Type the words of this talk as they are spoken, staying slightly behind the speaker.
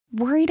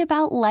Worried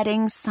about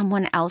letting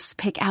someone else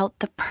pick out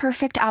the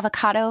perfect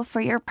avocado for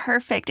your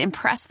perfect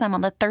impress them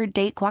on the third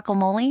date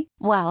guacamole?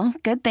 Well,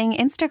 good thing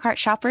Instacart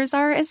shoppers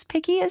are as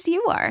picky as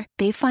you are.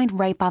 They find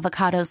ripe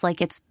avocados like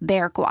it's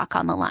their guac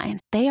on the line.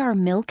 They are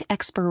milk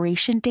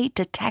expiration date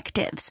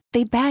detectives.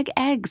 They bag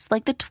eggs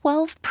like the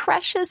 12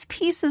 precious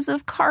pieces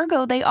of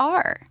cargo they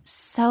are.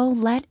 So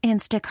let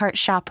Instacart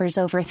shoppers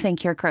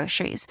overthink your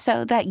groceries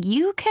so that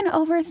you can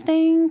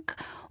overthink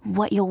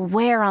what you'll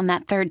wear on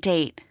that third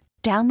date.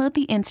 Download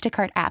the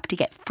Instacart app to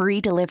get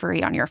free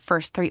delivery on your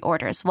first 3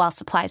 orders while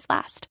supplies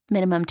last.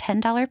 Minimum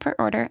 $10 per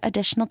order.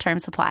 Additional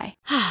terms apply.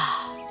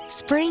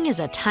 Spring is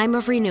a time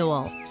of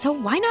renewal, so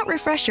why not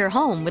refresh your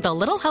home with a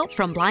little help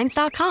from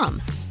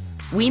Blinds.com?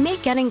 We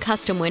make getting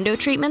custom window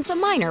treatments a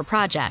minor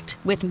project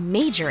with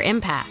major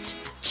impact.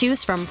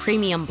 Choose from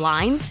premium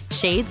blinds,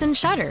 shades, and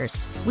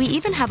shutters. We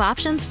even have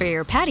options for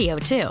your patio,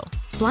 too.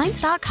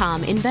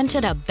 Blinds.com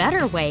invented a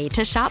better way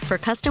to shop for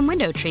custom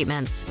window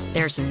treatments.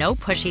 There's no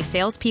pushy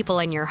salespeople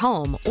in your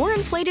home or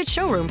inflated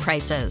showroom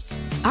prices.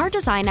 Our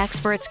design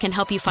experts can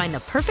help you find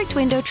the perfect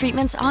window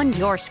treatments on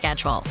your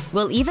schedule.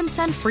 We'll even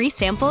send free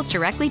samples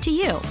directly to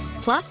you.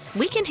 Plus,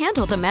 we can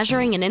handle the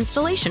measuring and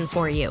installation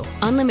for you.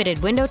 Unlimited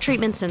window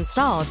treatments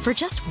installed for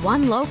just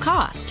one low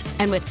cost.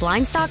 And with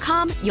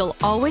Blinds.com, you'll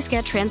always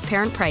get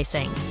transparent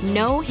pricing.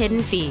 No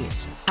hidden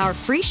fees. Our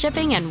free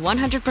shipping and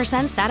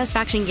 100%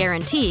 satisfaction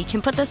guarantee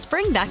can put the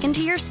spring back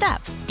into your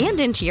step and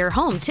into your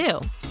home,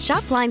 too.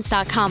 Shop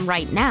Blinds.com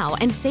right now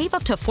and save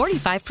up to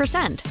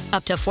 45%.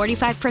 Up to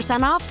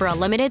 45% off for a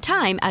limited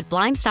time at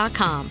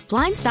Blinds.com.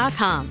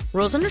 Blinds.com.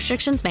 Rules and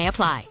restrictions may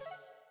apply.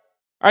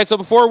 All right, so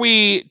before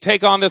we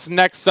take on this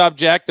next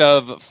subject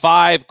of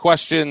 5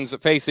 questions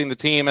facing the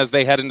team as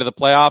they head into the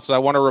playoffs, I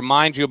want to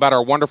remind you about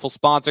our wonderful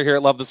sponsor here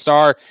at Love the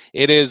Star.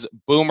 It is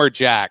Boomer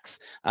Jacks.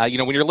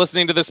 When you're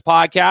listening to this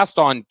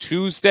podcast on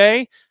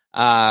Tuesday,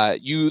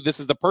 this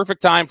is the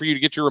perfect time for you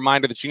to get your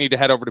reminder that you need to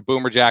head over to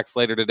Boomer Jacks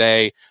later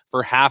today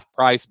for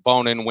half-price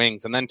bone-in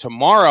wings. And then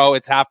tomorrow,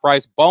 it's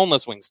half-price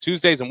boneless wings.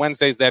 Tuesdays and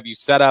Wednesdays, they have you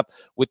set up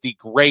with the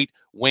great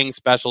wing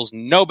specials.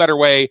 No better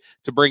way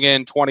to bring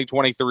in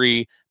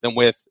 2023 than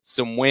with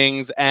some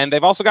wings. And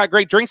they've also got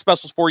great drink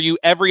specials for you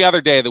every other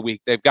day of the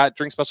week. They've got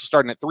drink specials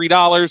starting at $3,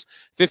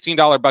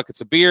 $15 buckets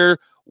of beer,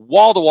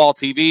 wall-to-wall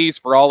TVs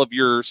for all of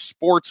your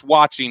sports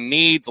watching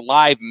needs,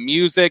 live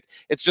music.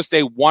 It's just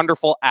a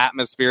wonderful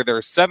atmosphere. There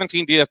are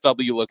 17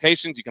 DFW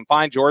locations. You can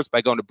find yours by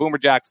going to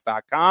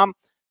boomerjacks.com.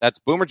 That's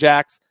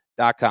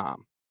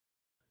boomerjacks.com.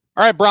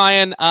 All right,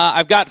 Brian,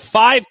 I've got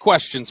 5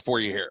 questions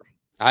for you here.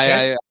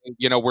 Okay.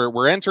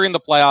 We're entering the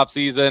playoff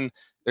season.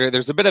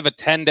 There's a bit of a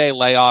 10-day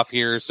layoff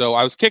here, so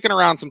I was kicking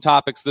around some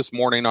topics this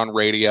morning on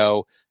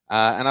radio,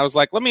 and I was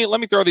like, let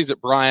me throw these at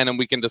Brian, and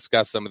we can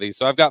discuss some of these.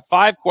 So I've got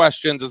 5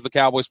 questions as the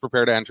Cowboys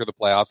prepare to enter the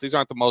playoffs. These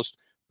aren't the most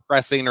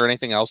pressing or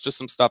anything else, just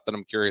some stuff that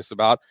I'm curious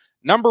about.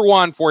 Number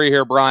 1 for you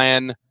here,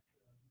 Brian.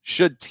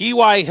 Should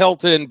T.Y.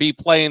 Hilton be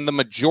playing the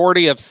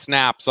majority of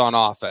snaps on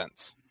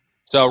offense?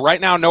 So right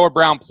now, Noah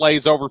Brown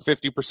plays over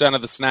 50%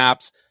 of the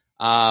snaps.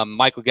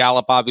 Michael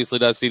Gallup obviously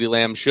does. CeeDee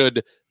Lamb.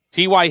 Should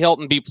T.Y.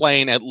 Hilton be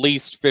playing at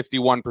least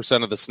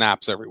 51% of the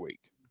snaps every week?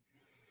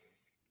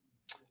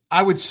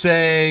 I would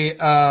say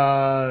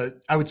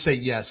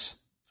yes.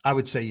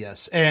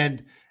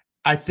 And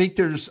I think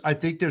there's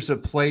a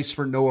place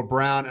for Noah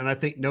Brown, and I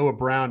think Noah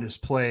Brown has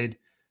played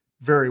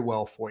very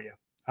well for you.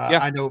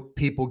 I know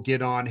people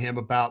get on him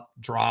about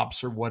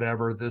drops or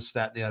whatever, this,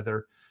 that, and the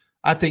other.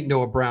 I think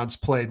Noah Brown's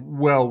played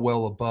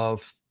well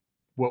above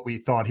what we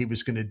thought he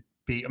was going to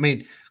be. I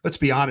mean, let's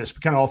be honest.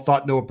 We kind of all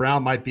thought Noah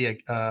Brown might be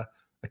a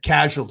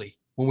casualty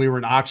when we were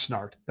in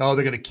Oxnard. Oh,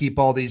 they're going to keep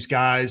all these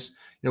guys.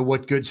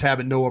 What good's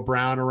having Noah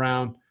Brown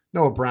around?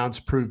 Noah Brown's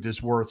proved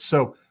his worth.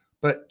 So,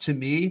 but to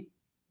me,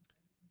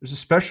 there's a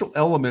special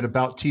element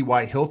about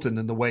T.Y. Hilton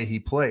and the way he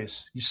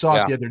plays. You saw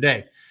it the other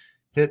day.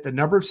 Hit the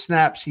number of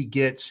snaps he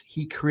gets,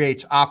 he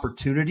creates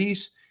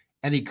opportunities,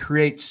 and he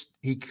creates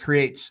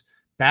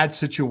bad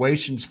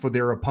situations for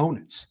their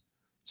opponents.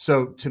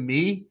 So to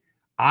me,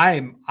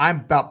 I'm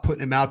about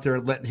putting him out there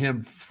and letting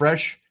him,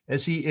 fresh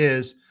as he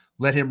is,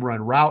 let him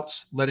run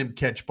routes, let him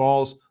catch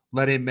balls,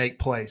 let him make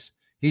plays.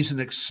 He's an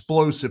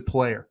explosive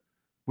player.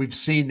 We've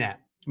seen that.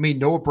 I mean,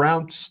 Noah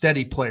Brown,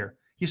 steady player.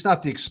 He's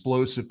not the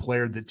explosive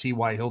player that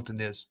T.Y. Hilton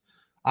is.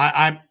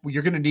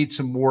 You're going to need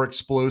some more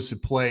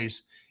explosive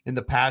plays in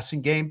the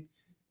passing game,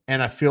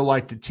 and I feel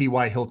like the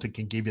T.Y. Hilton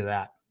can give you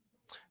that.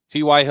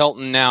 T.Y.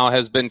 Hilton now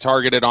has been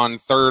targeted on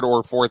 3rd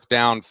or 4th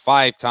down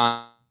 5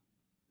 times.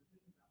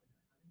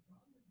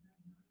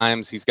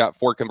 He's got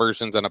 4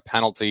 conversions and a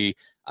penalty.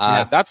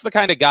 That's the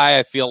kind of guy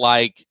I feel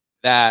like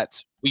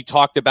that we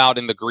talked about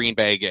in the Green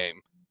Bay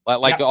game.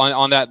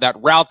 On that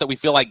route that we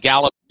feel like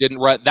Gallup didn't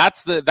run.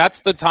 That's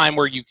the time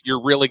where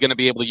you're really going to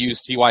be able to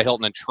use T.Y.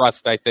 Hilton and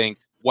trust, I think,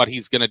 what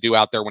he's going to do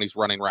out there when he's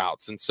running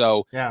routes. And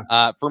so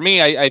for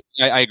me, I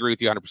agree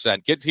with you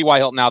 100%. Get T.Y.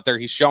 Hilton out there.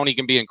 He's shown he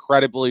can be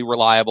incredibly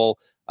reliable.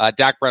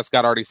 Dak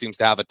Prescott already seems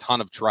to have a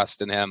ton of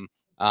trust in him.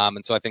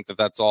 And so I think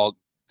that's all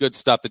good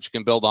stuff that you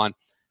can build on.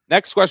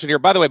 Next question here.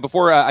 By the way,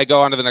 before I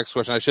go on to the next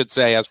question, I should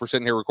say, as we're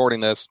sitting here recording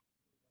this,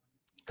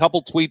 a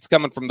couple tweets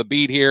coming from the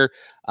beat here.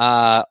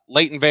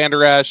 Leighton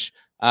Vander Esch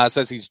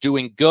says he's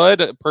doing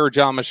good per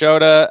John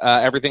Machota.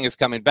 Everything is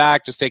coming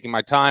back. Just taking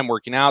my time,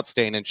 working out,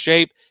 staying in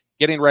shape,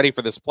 getting ready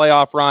for this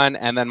playoff run.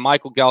 And then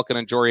Michael Gelkin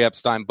and Jory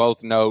Epstein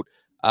both note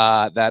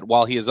that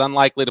while he is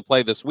unlikely to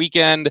play this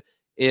weekend,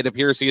 it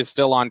appears he is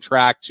still on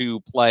track to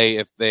play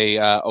if they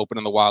open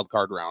in the wild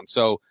card round.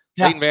 So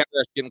Leighton Vander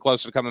Esch getting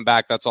closer to coming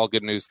back. That's all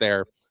good news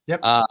there.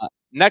 Yep.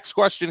 Next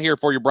question here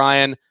for you,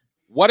 Brian.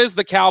 What is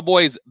the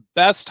Cowboys'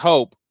 best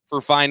hope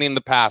for finding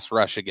the pass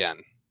rush again?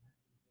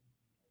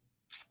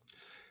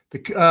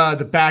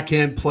 The back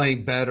end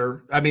playing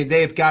better. I mean,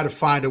 they've got to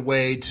find a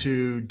way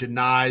to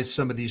deny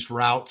some of these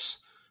routes,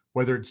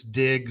 whether it's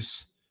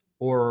Diggs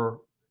or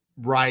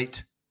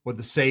Wright or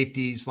the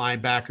safeties,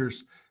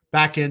 linebackers.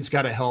 Back end's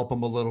got to help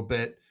them a little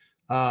bit.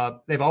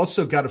 They've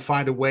also got to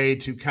find a way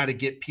to kind of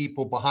get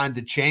people behind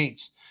the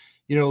chains.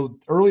 You know,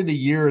 early in the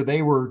year,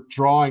 they were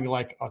drawing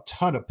like a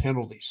ton of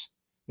penalties,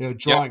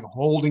 drawing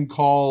holding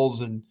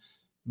calls and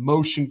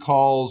motion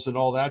calls and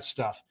all that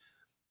stuff.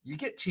 You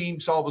get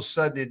teams all of a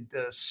sudden.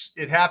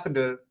 It happened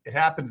to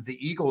the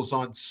Eagles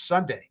on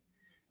Sunday.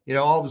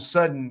 All of a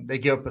sudden they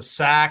give up a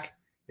sack.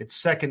 It's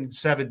 2nd and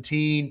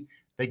 17.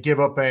 They give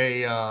up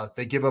a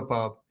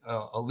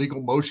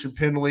legal motion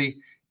penalty.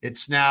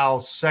 It's now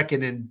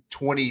 2nd and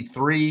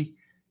 23.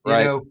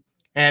 Right.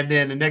 And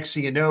then the next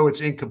thing you know,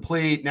 it's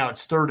incomplete. Now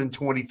it's 3rd and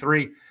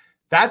 23.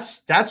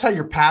 That's how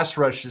your pass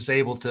rush is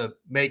able to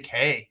make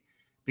hay,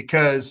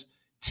 because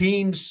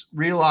teams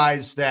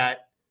realize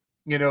that,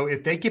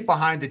 if they get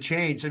behind the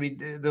chains, I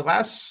mean, the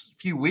last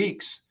few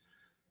weeks,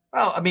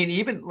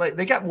 even like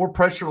they got more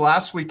pressure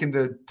last week in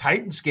the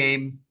Titans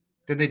game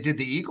than they did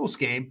the Eagles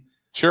game.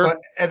 Sure.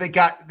 And they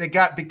got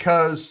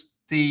because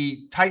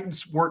the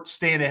Titans weren't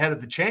staying ahead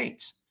of the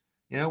chains.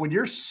 When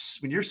you're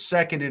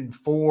 2nd and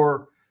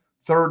 4,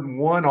 3rd and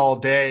 1 all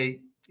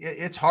day,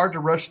 it's hard to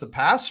rush the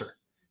passer.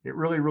 It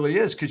really, really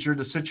is, because you're in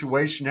a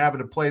situation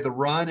having to play the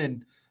run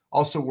and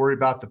also worry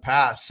about the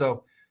pass.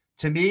 So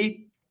to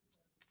me,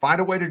 find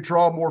a way to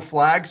draw more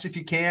flags if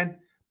you can,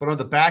 but on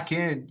the back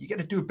end, you got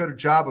to do a better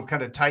job of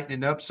kind of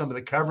tightening up some of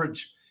the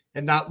coverage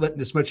and not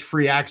letting as much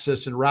free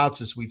access and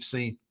routes as we've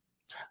seen.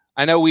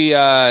 I know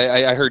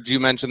I heard you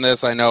mention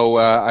this. I know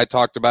I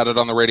talked about it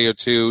on the radio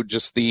too.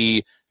 Just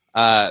the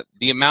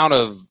amount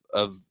of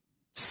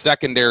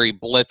secondary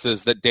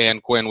blitzes that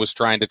Dan Quinn was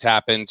trying to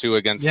tap into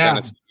against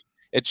Tennessee.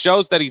 It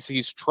shows that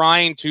he's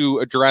trying to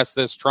address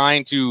this,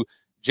 trying to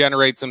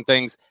generate some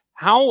things.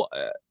 How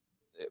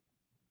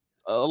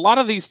a lot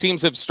of these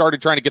teams have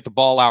started trying to get the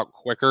ball out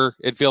quicker.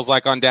 It feels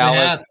like on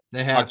Dallas,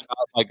 they have.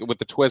 Like with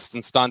the twists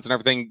and stunts and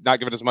everything, not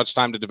giving as much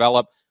time to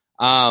develop.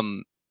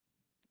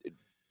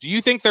 Do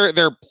you think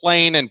they're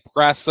playing and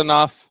press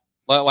enough?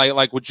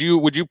 Like would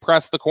you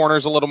press the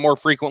corners a little more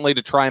frequently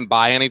to try and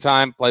buy any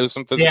time, play with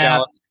some physicality?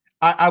 Yeah,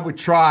 I would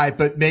try,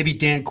 but maybe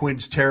Dan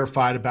Quinn's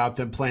terrified about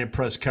them playing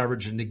press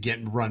coverage and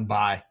getting run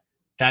by.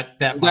 Is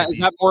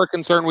that more a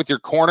concern with your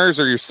corners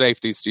or your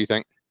safeties, do you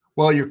think?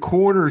 Well, your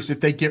corners, if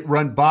they get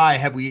run by,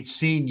 have we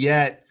seen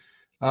yet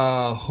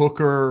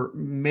Hooker,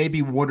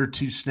 maybe 1 or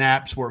 2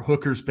 snaps where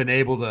Hooker's been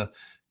able to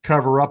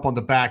cover up on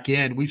the back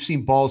end? We've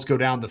seen balls go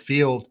down the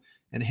field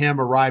and him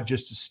arrive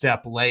just a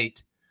step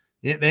late.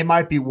 They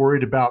might be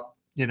worried about,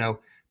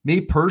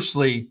 me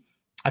personally,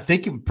 I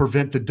think it would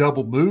prevent the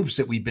double moves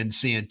that we've been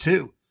seeing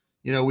too.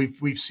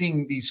 We've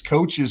seen these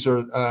coaches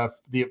or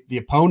the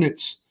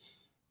opponents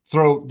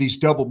throw these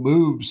double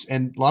moves,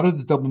 and a lot of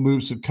the double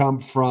moves have come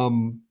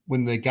from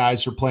when the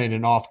guys are playing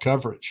in off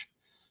coverage.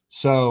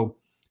 So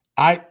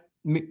I'm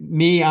not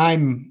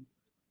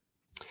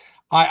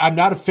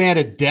a fan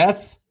of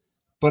death,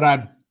 but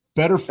I'm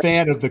better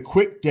fan of the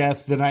quick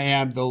death than I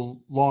am the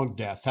long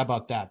death. How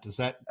about that? Does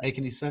that make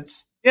any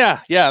sense?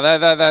 Yeah,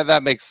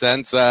 that makes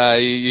sense.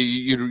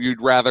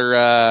 You'd rather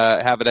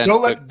have it end.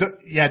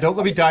 Don't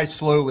let me die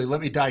slowly.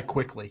 Let me die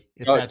quickly.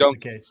 If that's the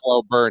case.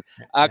 Slow burn.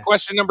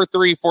 Question number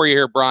 3 for you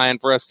here, Brian,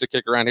 for us to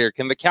kick around here.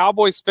 Can the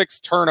Cowboys fix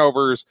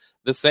turnovers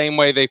the same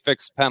way they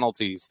fixed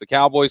penalties? The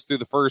Cowboys, through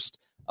the first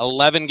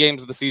 11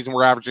 games of the season,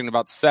 were averaging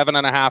about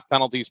 7.5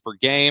 penalties per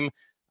game.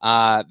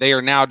 They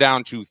are now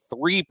down to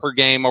 3 per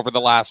game over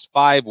the last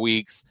 5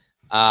 weeks.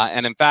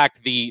 And in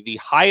fact, the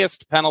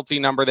highest penalty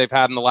number they've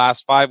had in the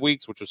last 5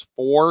 weeks, which was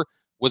 4,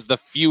 was the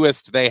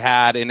fewest they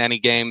had in any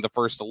game the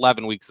first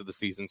 11 weeks of the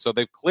season. So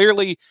they've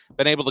clearly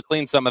been able to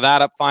clean some of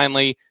that up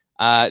finally.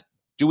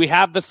 Do we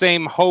have the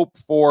same hope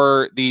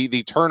for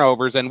the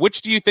turnovers? And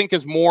which do you think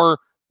is more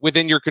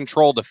within your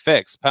control to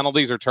fix,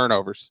 penalties or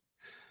turnovers?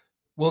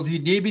 Well, do you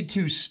need me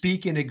to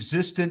speak in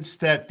existence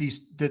that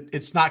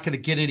it's not going to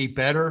get any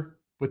better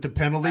with the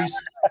penalties?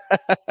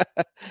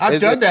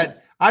 I've done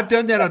that. I've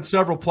done that on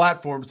several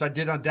platforms. I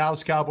did on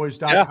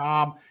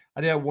DallasCowboys.com. Yeah.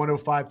 I did on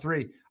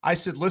 105.3. I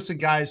said, listen,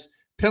 guys,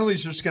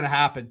 penalties are just going to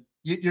happen.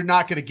 You're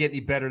not going to get any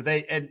better.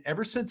 And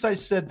ever since I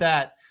said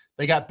that,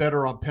 they got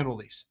better on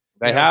penalties.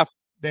 They have.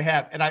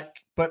 And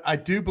but I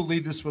do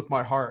believe this with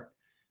my heart.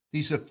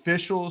 these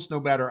officials, no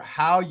matter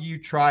how you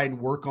try and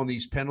work on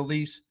these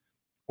penalties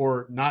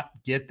or not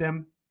get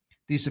them,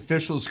 these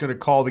officials are going to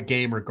call the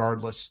game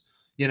regardless.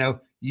 You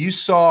know, you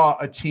saw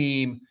a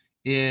team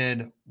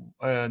in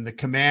the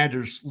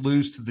Commanders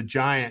lose to the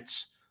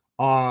Giants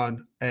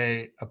on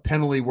a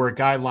penalty where a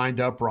guy lined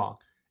up wrong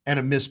and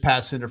a missed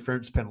pass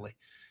interference penalty.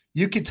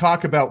 You can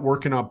talk about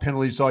working on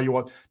penalties all you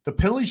want. The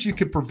penalties you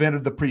could prevent are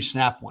the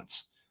pre-snap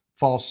ones.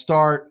 False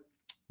start,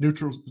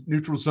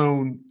 neutral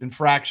zone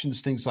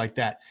infractions, things like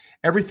that.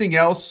 Everything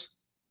else,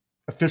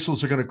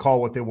 officials are going to call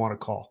what they want to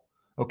call.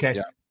 Okay.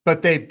 Yeah.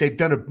 But they've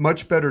done a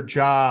much better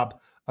job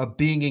of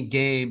being in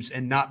games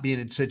and not being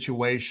in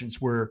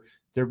situations where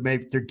they're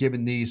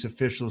giving these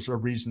officials a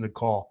reason to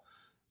call.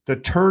 The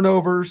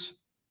turnovers,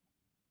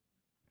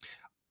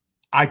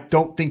 I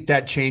don't think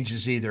that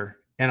changes either.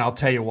 And I'll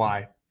tell you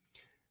why.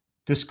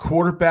 This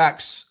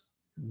quarterback's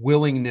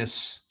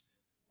willingness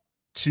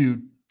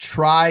to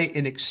try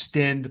and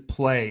extend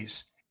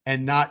plays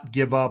and not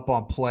give up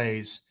on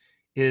plays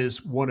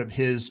is one of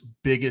his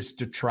biggest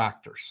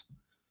detractors.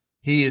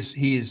 He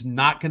is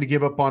not going to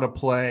give up on a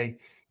play.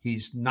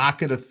 He's not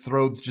going to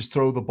throw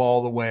the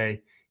ball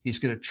away. He's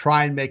going to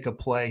try and make a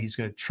play. He's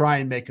going to try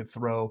and make a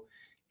throw.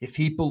 If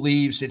he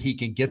believes that he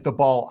can get the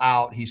ball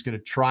out, he's going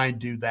to try and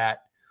do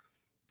that.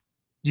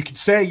 You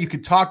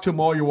can talk to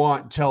him all you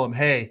want and tell him,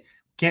 hey,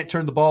 can't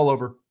turn the ball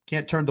over.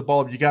 Can't turn the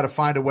ball over. You got to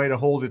find a way to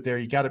hold it there.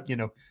 You got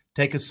to,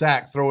 take a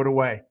sack, throw it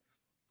away.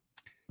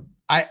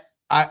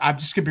 I'm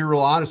just going to be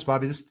real honest,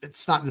 Bobby.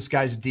 It's not in this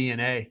guy's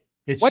DNA.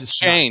 What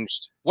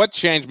changed? What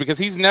changed? Because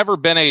he's never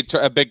been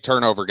a big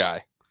turnover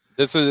guy.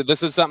 This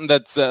is something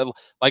that's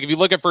like if you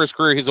look at for his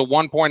career, he's a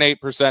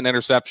 1.8%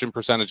 interception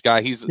percentage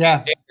guy. He's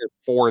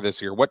 4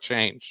 this year. What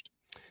changed?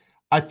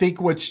 I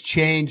think what's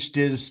changed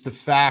is the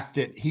fact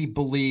that he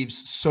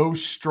believes so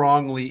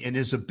strongly in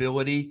his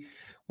ability.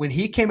 When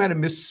he came out of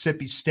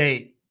Mississippi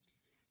State,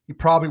 he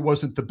probably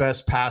wasn't the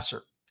best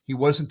passer. He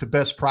wasn't the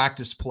best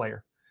practice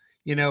player.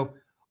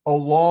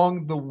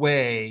 Along the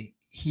way,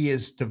 he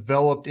has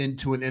developed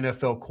into an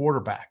NFL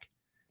quarterback.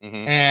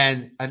 Mm-hmm.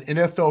 And an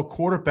NFL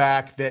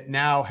quarterback that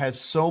now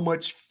has so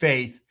much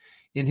faith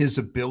in his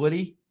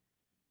ability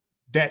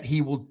that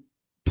he will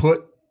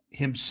put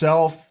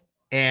himself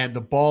and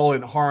the ball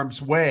in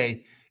harm's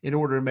way in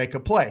order to make a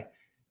play.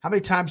 How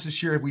many times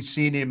this year have we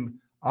seen him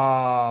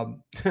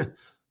 3rd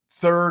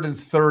and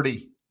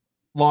 30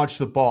 launch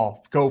the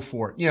ball, go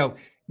for it?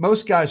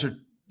 Most guys are,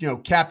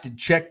 captain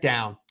check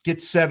down,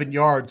 get 7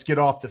 yards, get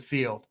off the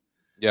field.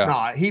 Yeah.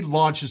 No, he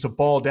launches a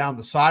ball down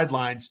the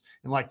sidelines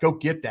and go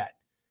get that.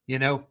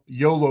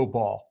 YOLO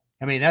ball.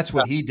 I mean, that's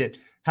what he did.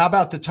 How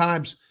about the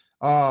times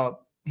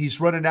he's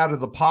running out of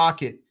the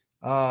pocket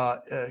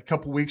a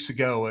couple weeks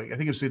ago? I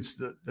think it's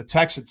the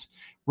Texans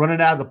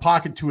running out of the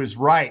pocket to his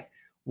right,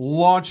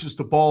 launches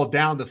the ball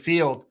down the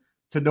field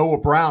to Noah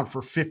Brown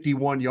for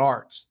 51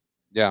 yards.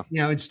 Yeah.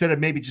 Instead of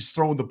maybe just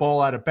throwing the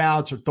ball out of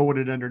bounds or throwing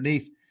it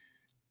underneath.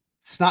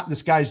 It's not in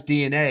this guy's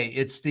DNA.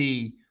 It's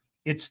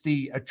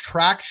the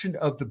attraction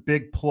of the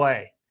big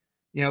play,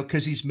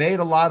 because he's made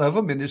a lot of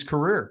them in his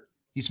career.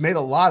 He's made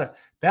a lot of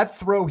that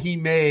throw he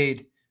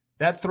made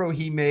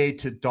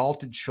to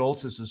Dalton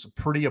Schultz is as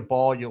pretty a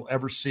ball you'll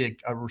ever see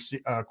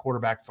a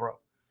quarterback throw.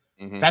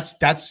 Mm-hmm.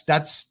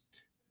 That's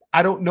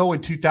I don't know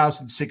in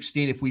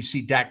 2016 if we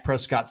see Dak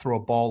Prescott throw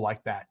a ball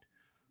like that.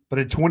 But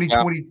in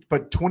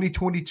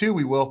 2022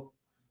 we will.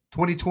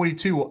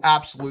 2022 we'll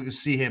absolutely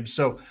see him.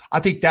 So I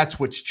think that's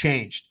what's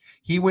changed.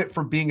 He went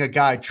from being a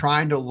guy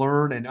trying to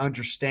learn and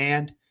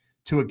understand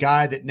to a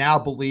guy that now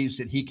believes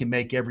that he can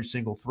make every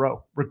single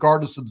throw,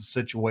 regardless of the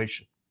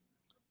situation.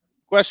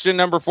 Question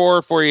number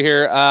 4 for you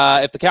here.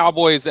 If the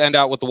Cowboys end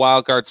out with the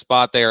wild card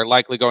spot, they are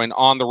likely going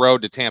on the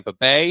road to Tampa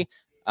Bay.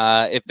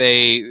 If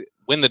they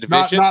win the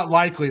division, not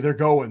likely. They're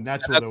going.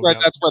 That's where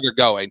they're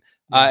going.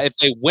 If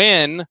they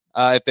win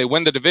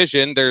the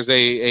division, there's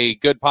a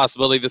good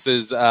possibility this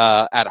is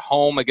at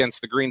home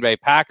against the Green Bay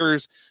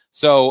Packers.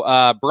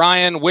 So,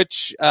 Brian,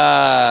 which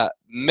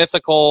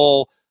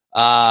mythical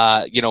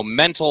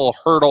mental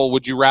hurdle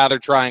would you rather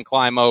try and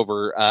climb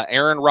over?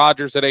 Aaron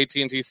Rodgers at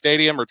AT&T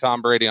Stadium or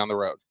Tom Brady on the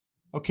road?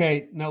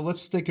 Okay, now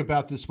let's think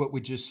about this, what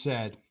we just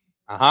said.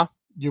 Uh-huh.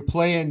 You'll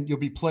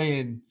be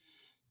playing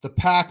the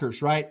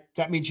Packers, right?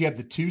 That means you have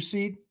the 2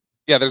 seed?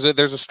 Yeah, there's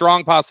a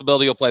strong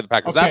possibility you'll play the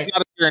Packers. Okay. That's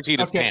not guaranteed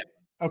as 10.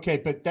 Okay,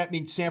 but that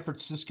means San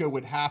Francisco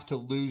would have to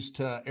lose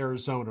to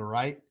Arizona,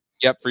 right?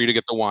 Yep, for you to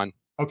get the 1.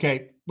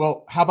 Okay,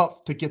 well, how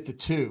about to get the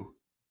 2?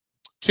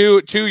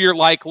 2, you're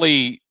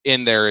likely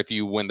in there if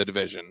you win the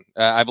division.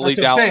 I believe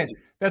Dallas.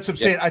 That's what I'm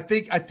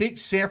saying. I think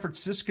San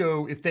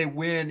Francisco, if they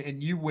win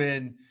and you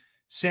win,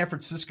 San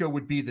Francisco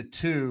would be the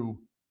 2.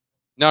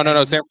 No.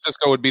 San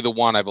Francisco would be the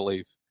 1, I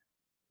believe.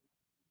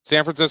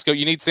 San Francisco,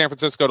 you need San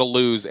Francisco to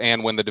lose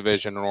and win the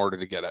division in order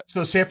to get it.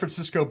 So San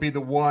Francisco be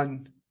the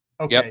 1.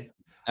 Okay. Yep.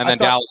 And then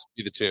Dallas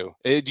would be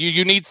the 2.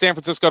 You need San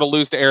Francisco to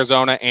lose to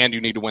Arizona, and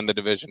you need to win the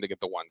division to get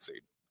the 1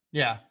 seed.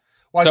 Yeah.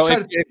 Well, so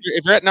if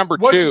you're at number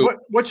 2,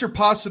 what's your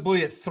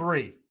possibility at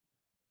 3?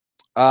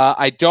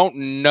 I don't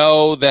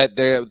know that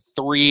the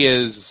 3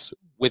 is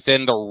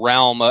within the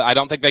realm. I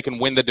don't think they can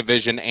win the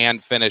division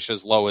and finish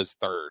as low as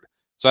third.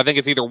 So I think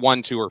it's either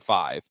 1, 2, or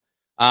 5.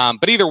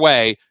 But either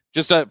way,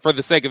 just for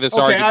the sake of this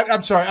argument.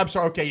 I'm sorry.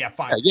 Okay, yeah,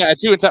 fine. Yeah,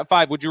 2 and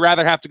 5. Would you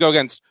rather have to go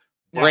against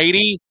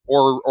Brady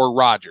or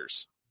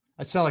Rodgers?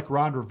 I sound like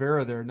Ron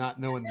Rivera there, not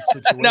knowing the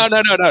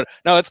situation.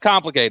 No, it's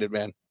complicated,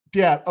 man.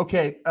 Yeah,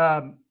 okay.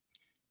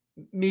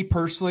 Me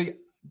personally,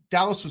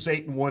 Dallas was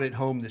 8-1 at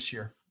home this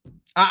year.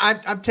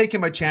 I'm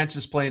taking my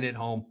chances playing at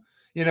home.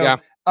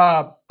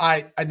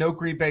 I know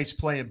Green Bay's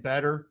playing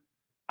better.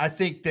 I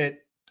think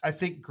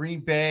Green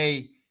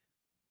Bay.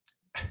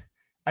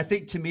 I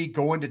think to me,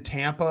 going to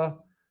Tampa,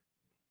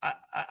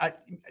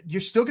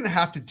 you're still going to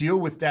have to deal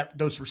with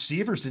those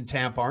receivers in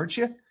Tampa, aren't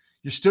you?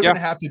 You're still going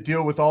to have to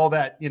deal with all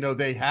that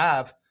they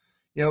have.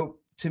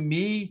 To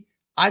me,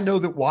 I know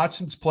that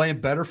Watson's playing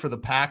better for the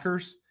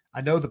Packers.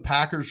 I know the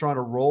Packers are on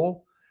a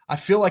roll. I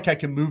feel like I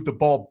can move the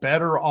ball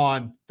better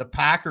on the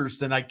Packers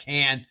than I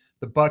can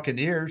the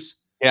Buccaneers.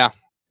 Yeah.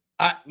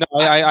 I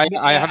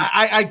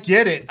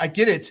get it. I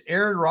get it. It's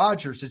Aaron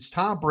Rodgers. It's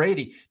Tom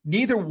Brady.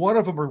 Neither one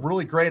of them are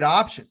really great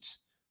options.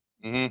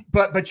 Mm-hmm.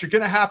 But you're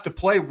going to have to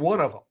play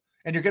one of them,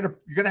 and you're going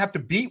to have to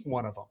beat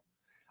one of them.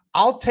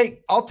 I'll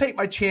take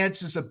my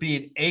chances of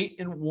being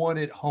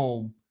 8-1 at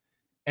home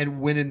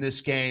and winning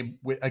this game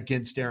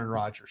against Aaron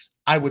Rodgers.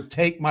 I would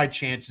take my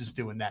chances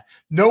doing that,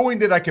 knowing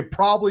that I could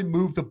probably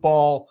move the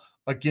ball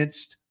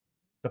against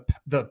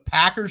the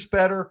Packers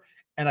better,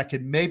 and I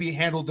could maybe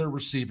handle their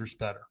receivers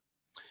better.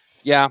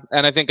 Yeah,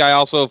 and I think I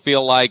also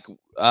feel like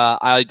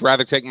I'd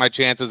rather take my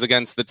chances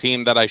against the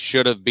team that I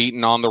should have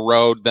beaten on the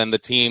road than the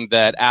team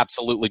that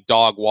absolutely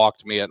dog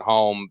walked me at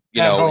home.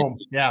 Now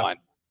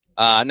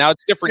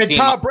it's different.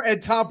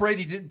 And Tom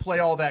Brady didn't play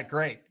all that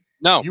great.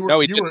 No,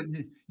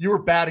 you were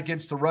bad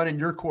against the run, and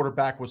your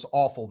quarterback was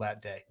awful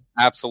that day.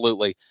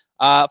 Absolutely.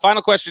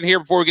 Final question here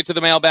before we get to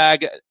the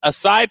mailbag.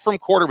 Aside from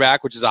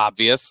quarterback, which is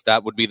obvious,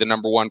 that would be the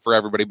number one for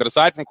everybody. But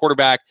aside from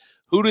quarterback,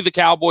 who do the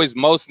Cowboys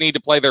most need to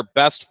play their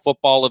best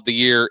football of the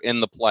year in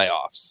the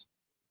playoffs?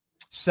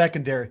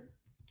 Secondary.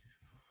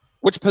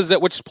 Which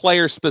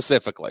player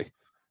specifically?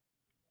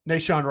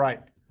 Nahshon Wright.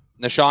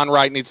 Nahshon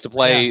Wright needs to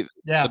play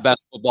the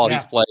best football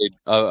he's played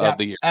of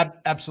the year.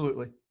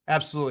 Absolutely.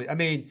 I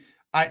mean,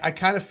 I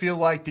kind of feel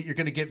like that you're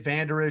going to get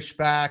Van Der Esch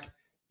back.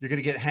 You're going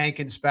to get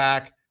Hankins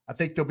back. I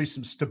think there'll be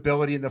some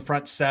stability in the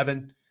front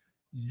seven.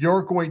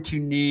 You're going to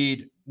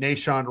need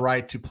Nahshon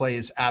Wright to play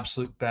his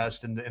absolute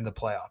best in the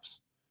playoffs.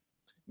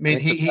 I mean,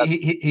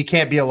 he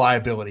can't be a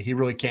liability. He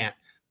really can't.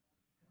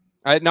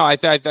 I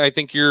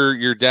think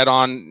you're dead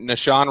on.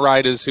 Nahshon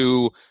Wright is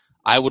who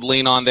I would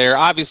lean on there.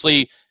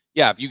 Obviously,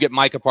 if you get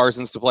Micah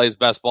Parsons to play his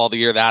best ball of the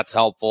year, that's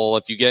helpful.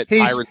 If you get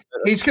Tyron,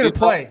 he's going to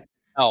play.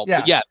 Help.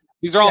 Yeah.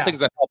 These are all things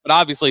that help. But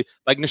obviously,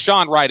 like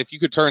Nahshon Wright, if you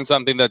could turn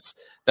something that's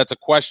a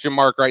question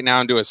mark right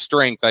now into a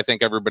strength, I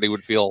think everybody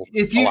would feel.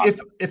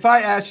 If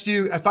I asked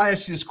you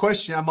this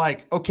question, I'm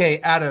like,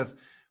 okay, out of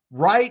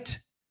Wright,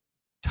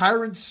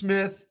 Tyron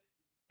Smith,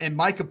 and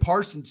Micah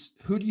Parsons,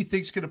 who do you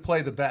think is going to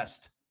play the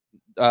best?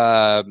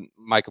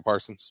 Micah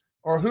Parsons.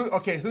 Or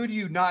who do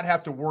you not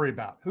have to worry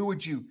about? Who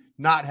would you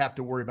not have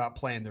to worry about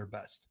playing their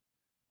best?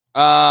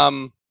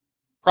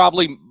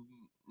 Probably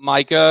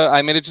Micah.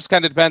 I mean, it just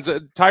kind of depends.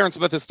 Tyron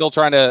Smith is still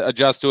trying to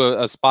adjust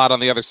to a spot on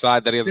the other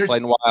side that he hasn't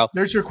played in a while.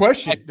 There's your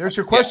question.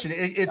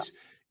 Yeah.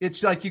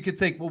 It's like you could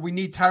think, well, we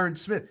need Tyron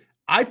Smith.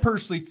 I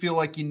personally feel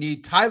like you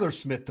need Tyler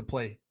Smith to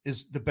play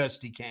is the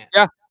best he can.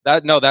 Yeah.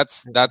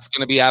 That's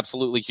going to be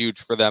absolutely huge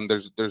for them.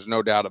 There's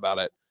no doubt about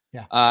it.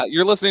 Yeah.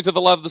 You're listening to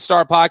the Love the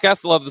Star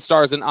podcast. The Love the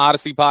Star is an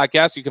Odyssey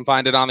podcast. You can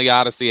find it on the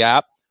Odyssey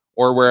app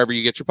or wherever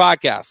you get your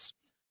podcasts.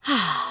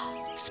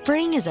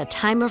 Spring is a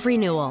time of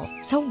renewal,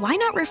 so why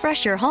not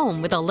refresh your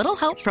home with a little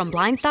help from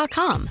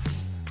Blinds.com?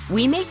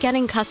 We make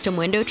getting custom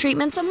window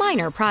treatments a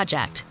minor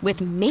project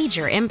with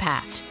major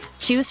impact.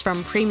 Choose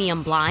from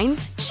premium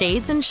blinds,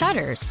 shades, and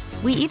shutters.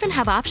 We even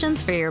have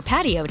options for your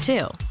patio,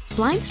 too.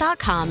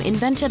 Blinds.com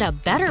invented a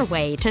better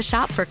way to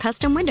shop for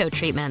custom window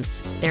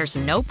treatments. There's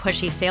no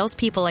pushy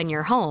salespeople in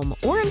your home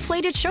or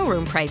inflated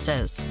showroom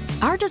prices.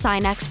 Our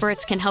design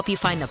experts can help you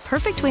find the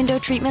perfect window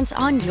treatments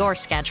on your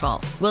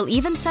schedule. We'll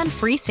even send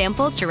free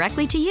samples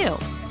directly to you.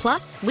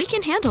 Plus, we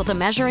can handle the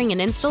measuring and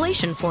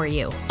installation for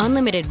you.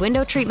 Unlimited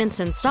window treatments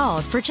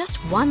installed for just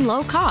one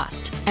low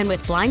cost. And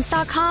with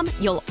Blinds.com,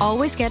 you'll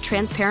always get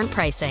transparent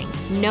pricing.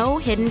 No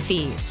hidden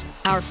fees.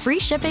 Our free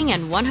shipping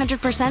and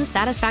 100%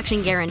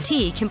 satisfaction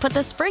guarantee can put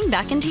the spring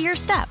back into your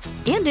step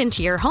and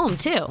into your home,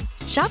 too.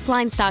 Shop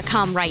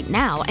Blinds.com right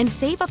now and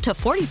save up to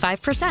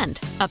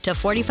 45%. Up to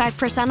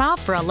 45%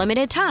 off for a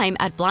limited time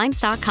at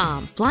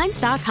Blinds.com.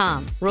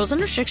 Blinds.com. Rules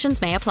and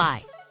restrictions may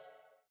apply.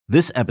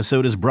 This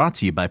episode is brought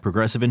to you by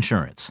Progressive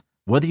Insurance.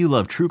 Whether you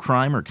love true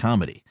crime or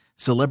comedy,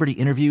 celebrity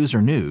interviews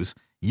or news,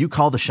 you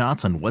call the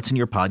shots on what's in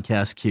your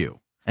podcast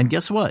queue. And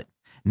guess what?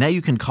 Now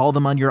you can call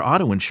them on your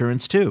auto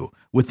insurance, too,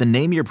 with the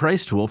Name Your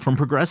Price tool from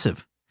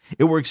Progressive.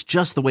 It works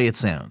just the way it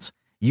sounds.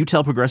 You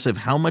tell Progressive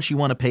how much you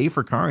want to pay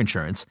for car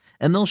insurance,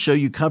 and they'll show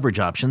you coverage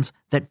options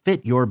that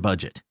fit your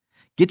budget.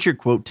 Get your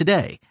quote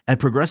today at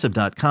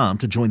Progressive.com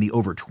to join the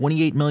over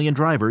 28 million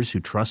drivers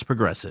who trust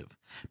Progressive.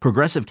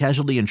 Progressive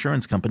Casualty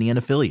Insurance Company and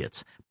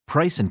Affiliates.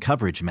 Price and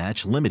coverage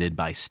match limited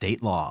by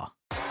state law.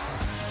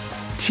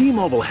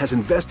 T-Mobile has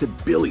invested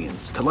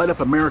billions to light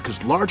up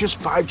America's largest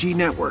 5G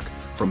network,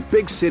 from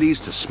big cities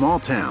to small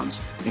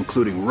towns,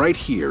 including right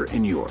here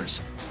in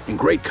yours. And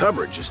great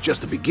coverage is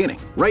just the beginning.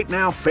 Right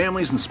now,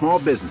 families and small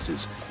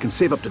businesses can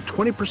save up to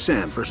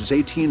 20% versus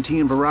AT&T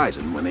and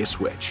Verizon when they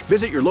switch.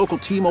 Visit your local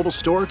T-Mobile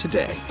store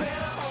today.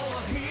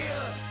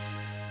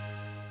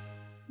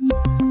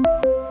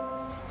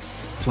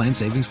 Plan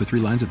savings with 3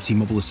 lines of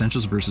T-Mobile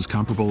Essentials versus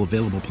comparable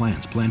available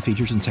plans. Plan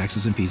features and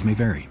taxes and fees may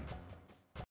vary.